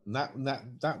 and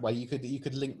that way you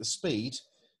could link the speed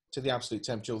to the absolute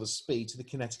temperature, or the speed to the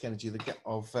kinetic energy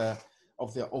of the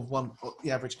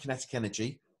average kinetic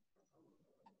energy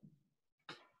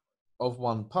of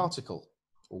one particle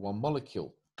or one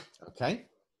molecule. Okay,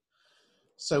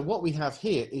 so what we have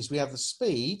here is we have the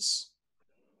speeds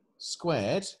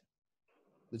squared.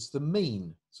 That's the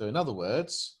mean. So in other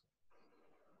words,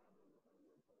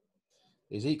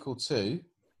 is equal to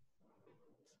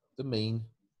the mean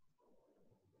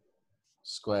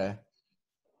square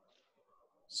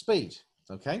speed.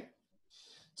 Okay,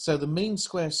 so the mean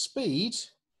square speed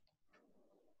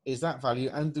is that value,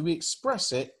 and we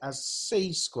express it as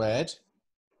c squared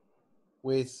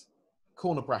with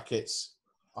corner brackets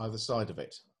either side of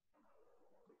it.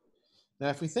 Now,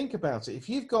 if we think about it, if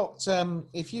you've got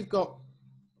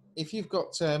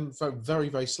very,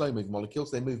 very slow moving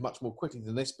molecules, they move much more quickly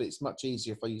than this, but it's much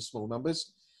easier if I use small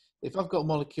numbers. If I've got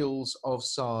molecules of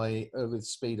psi with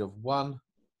speed of 1,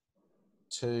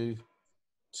 2,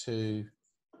 2,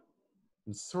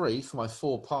 and 3 for my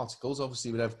 4 particles,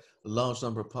 obviously we'd have a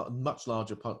much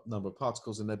larger number of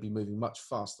particles, and they'd be moving much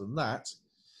faster than that.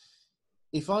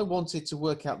 If I wanted to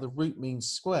work out the root mean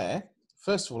square,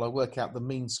 first of all, I work out the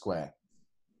mean square,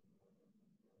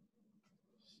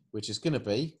 which is going to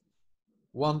be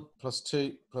 1 plus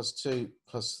 2 plus 2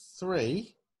 plus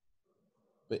 3,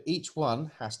 but each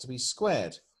one has to be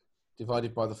squared,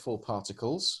 divided by the 4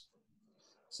 particles.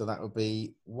 So that would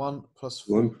be 1 plus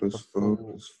 4 1 plus 4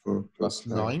 plus 4 plus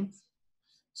 9.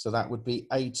 So that would be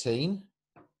 18.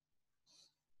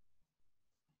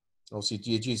 Obviously,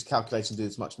 you'd use a calculator and do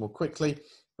this much more quickly,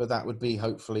 but that would be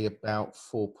hopefully about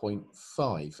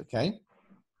 4.5, okay?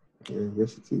 Yeah,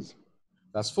 yes, it is.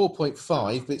 That's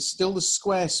 4.5, but it's still the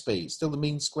square speed, still the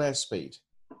mean square speed.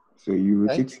 So you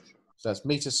Okay? rotate it. So that's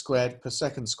meters squared per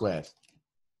second squared.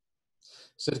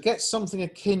 So to get something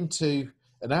akin to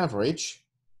an average,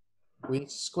 we need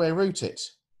to square root it.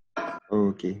 Oh,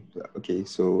 okay. Okay,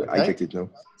 so I Okay. get it now.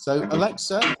 So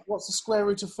Alexa, what's the square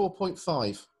root of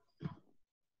 4.5?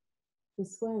 The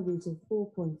square root of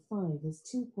 4.5 is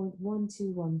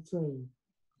 2.1213.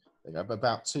 There you go,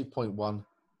 about 2.1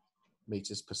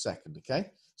 meters per second,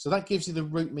 okay? So that gives you the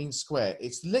root mean square.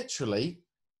 It's literally,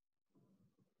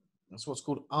 that's what's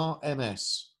called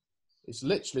RMS. It's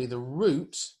literally the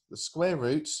root, the square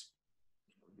root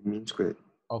Mean square.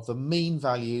 of the mean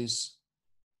values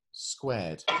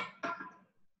squared.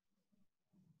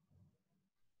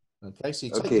 Okay, so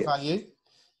you take the value,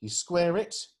 you square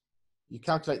it, you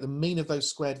calculate the mean of those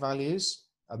squared values,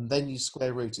 and then you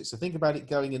square root it. So think about it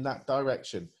going in that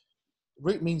direction.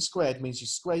 Root mean squared means you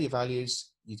square your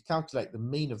values, you calculate the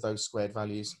mean of those squared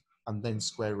values, and then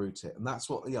square root it. And that's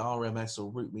what the RMS,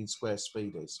 or root mean square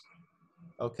speed, is.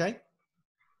 Okay?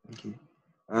 Okay.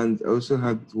 And I also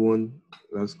had one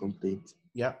last complaint.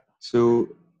 Yeah. So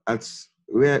at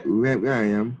where I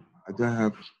am, I don't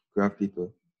have graph paper.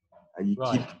 And you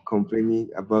keep complaining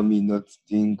about me not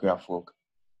doing graph work.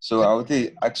 So I would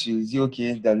ask you, is it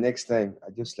okay that next time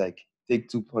I just take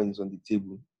 2 points on the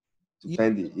table to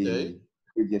find a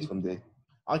gradient from there?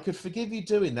 I could forgive you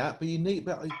doing that, but do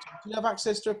you have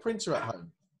access to a printer at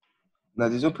home? No,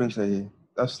 there's no printer here.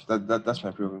 That's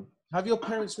my problem. Have your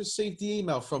parents received the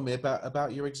email from me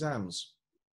about your exams?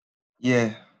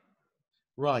 Yeah.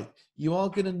 Right. You are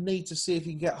going to need to see if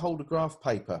you can get hold of graph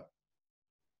paper.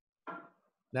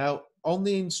 Now, on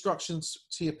the instructions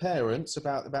to your parents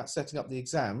about setting up the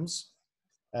exams,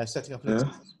 setting up an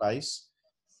exam space,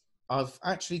 I've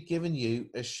actually given you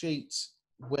a sheet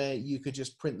where you could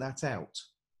just print that out.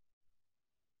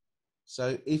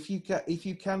 So if you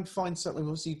can find something,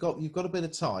 obviously you've got a bit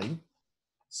of time.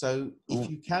 So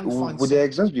if you can find Would the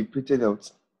exams be printed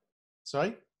out?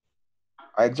 Sorry?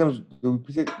 Our exams they'll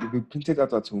be printed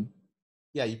out at home.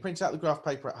 Yeah, you print out the graph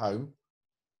paper at home,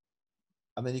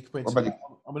 and then you can print What it. about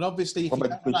I mean, obviously, if what you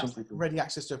about don't the have question paper? ready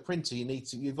access to a printer,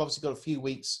 you've obviously got a few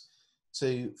weeks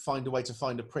to find a way to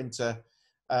find a printer.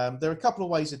 There are a couple of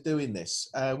ways of doing this.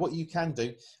 What you can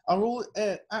do, are all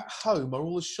at home, are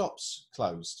all the shops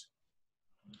closed?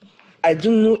 I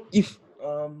don't know if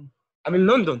I'm in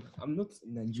London. I'm not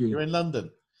in Nigeria. You're in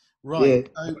London. Right.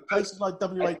 Yeah. So places like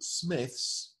WH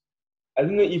Smith's. I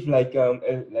don't know if like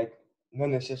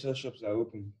non-essential shops are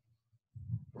open.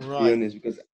 To be Right. honest,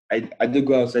 because I don't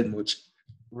go outside much.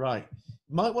 Right.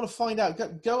 Might want to find out.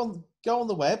 Go on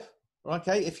the web.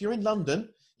 Okay. If you're in London,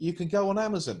 you can go on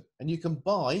Amazon and you can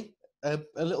buy a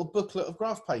little booklet of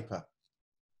graph paper,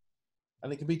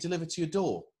 and it can be delivered to your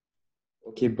door.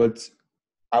 Okay, but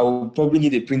I will probably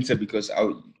need a printer because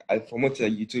from what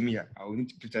you told me, I will need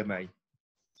to print out my.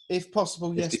 If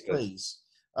possible, yes, stickers. please.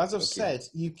 As I've Okay. said,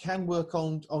 you can work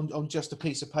on just a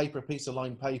piece of paper, a piece of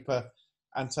lined paper,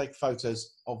 and take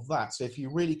photos of that. So if you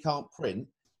really can't print,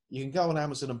 you can go on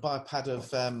Amazon and buy a pad of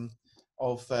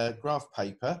graph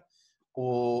paper,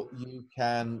 or you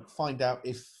can find out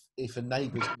if a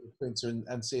neighbour's got a printer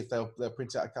and see if they'll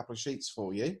print out a couple of sheets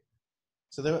for you.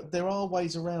 So there are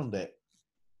ways around it.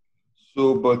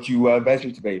 So, but you will advise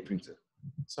me to buy a printer.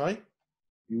 Sorry?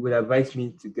 You would advise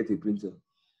me to get a printer.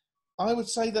 I would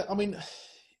say that. I mean,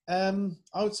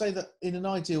 I would say that in an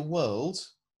ideal world,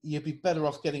 you'd be better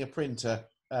off getting a printer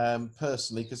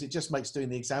personally, because it just makes doing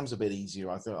the exams a bit easier.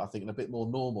 I think, and a bit more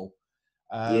normal.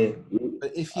 Yeah.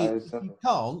 But if you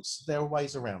can't, there are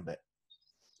ways around it.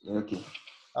 Okay.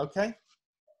 Okay.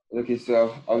 Okay.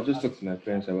 So I'll just talk to my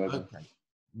parents about that. Okay.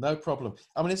 No problem.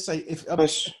 I'm going to say if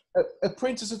a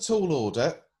printer's a tall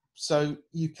order, so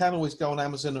you can always go on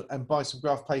Amazon and buy some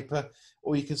graph paper,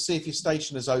 or you can see if your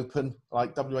stationer's open,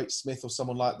 like WH Smith or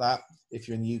someone like that, if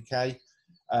you're in the UK,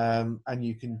 and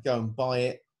you can go and buy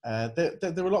it.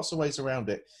 There are lots of ways around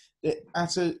it.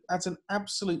 At an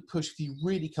absolute push, if you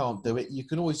really can't do it, you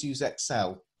can always use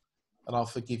Excel, and I'll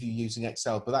forgive you using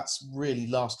Excel, but that's really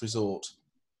last resort.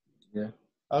 Yeah.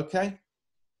 Okay.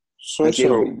 So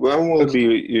when will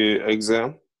be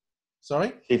exam?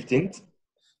 Sorry? 15th?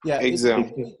 Yeah,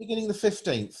 Exam. beginning the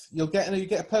 15th. You get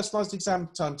a personalised exam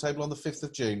timetable on the 5th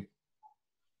of June.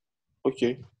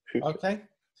 Okay. Okay.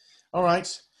 All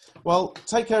right. Well,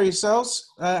 take care of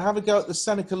yourselves. Have a go at the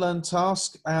Seneca Learn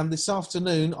task, and this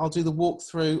afternoon I'll do the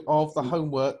walkthrough of the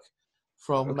homework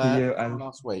from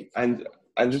last week. And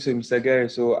also, Mr. Gary,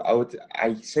 so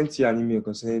I sent you an email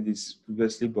concerning this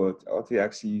previously, but I want to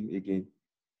ask you again.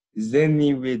 Is there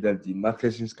any way that the math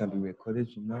lessons can be recorded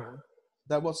from now on?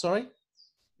 That what? Sorry.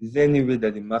 Is there any way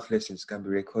that the math lessons can be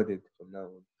recorded from now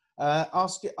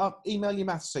on? Email your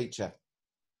maths teacher.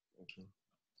 Okay.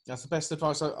 That's the best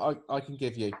advice I can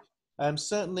give you.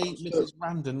 Certainly, Mrs.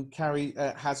 Randon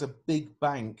has a big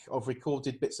bank of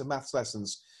recorded bits of maths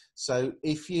lessons. So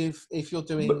if you're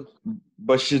doing,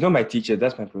 but she's not my teacher.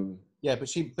 That's my problem. Yeah, but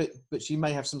she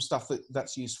may have some stuff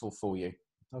that's useful for you.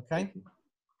 Okay.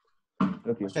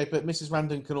 Okay, but Mrs.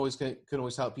 Randon can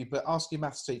always help you. But ask your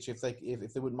maths teacher if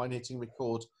they wouldn't mind hitting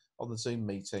record on the Zoom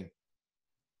meeting.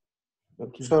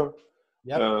 Okay. So,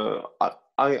 yeah.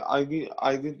 I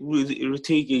did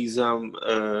retake exam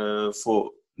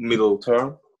for middle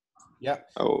term. Yeah.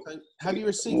 Oh, so have you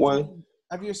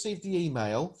received the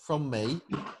email from me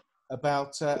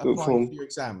about applying for your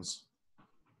exams?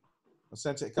 I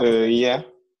sent it a couple of days yeah. ago.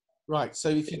 Right. So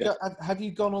if you have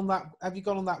you gone on that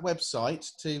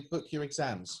website to book your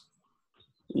exams?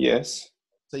 Yes.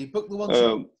 So you book the ones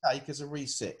you take as a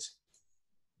resit.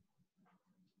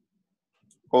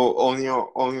 On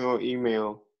your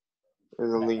email.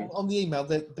 There's a link. On the email,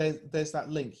 there's that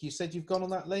link. You said you've gone on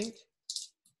that link?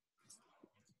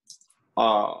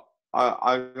 I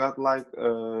got like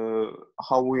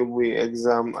how will we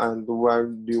exam and where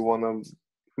do you want to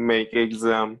make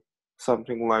exam,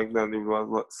 something like that. It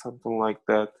was something like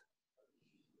that.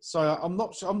 So I'm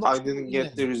not sure. I didn't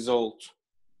get the result.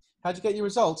 How'd you get your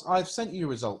results? I've sent you your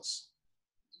results.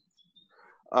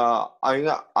 I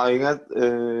got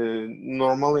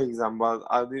normal exam, but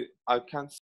I can't